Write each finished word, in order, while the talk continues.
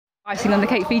Icing on the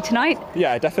cake for you tonight?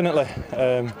 Yeah, definitely.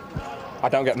 I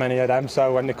don't get many of them,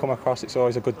 so when they come across, it's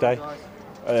always a good day.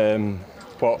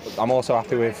 But I'm also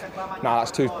happy with, now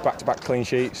that's 2 back-to-back clean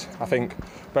sheets. I think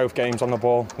both games on the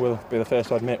ball, we'll be the first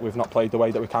to admit we've not played the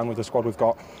way that we can with the squad we've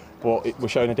got, but we're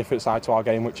showing a different side to our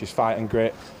game, which is fight and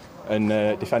grit and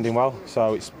defending well,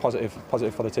 so it's positive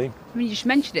for the team. I mean, you just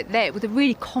mentioned it there, it was a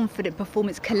really confident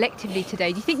performance collectively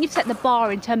today. Do you think you've set the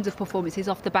bar in terms of performances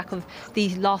off the back of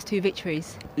these last 2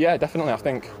 victories? Yeah, definitely. I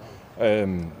think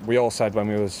we all said when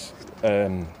we was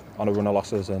on a run of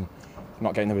losses and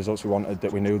not getting the results we wanted,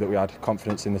 that we knew that we had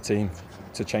confidence in the team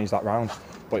to change that round,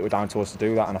 but it was down to us to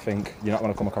do that, and I think you're not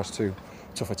going to come across 2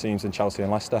 tougher teams than Chelsea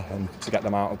and Leicester, and to get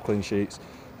them out of clean sheets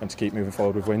and to keep moving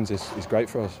forward with wins is great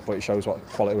for us, but it shows what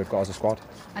quality we've got as a squad.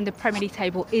 And the Premier League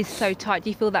table is so tight. Do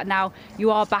you feel that now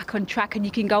you are back on track and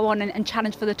you can go on and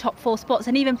challenge for the top 4 spots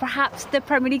and even perhaps the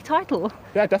Premier League title?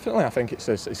 Yeah, definitely. I think it's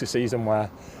a season where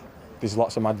there's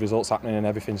lots of mad results happening and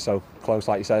everything's so close.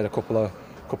 Like you said, a couple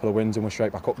of wins and we're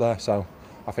straight back up there. So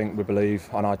I think we believe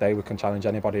on our day we can challenge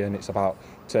anybody, and it's about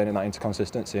turning that into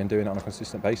consistency and doing it on a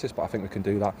consistent basis. But I think we can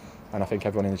do that, and I think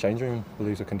everyone in the changing room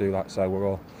believes we can do that. So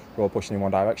we're all pushing in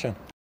one direction.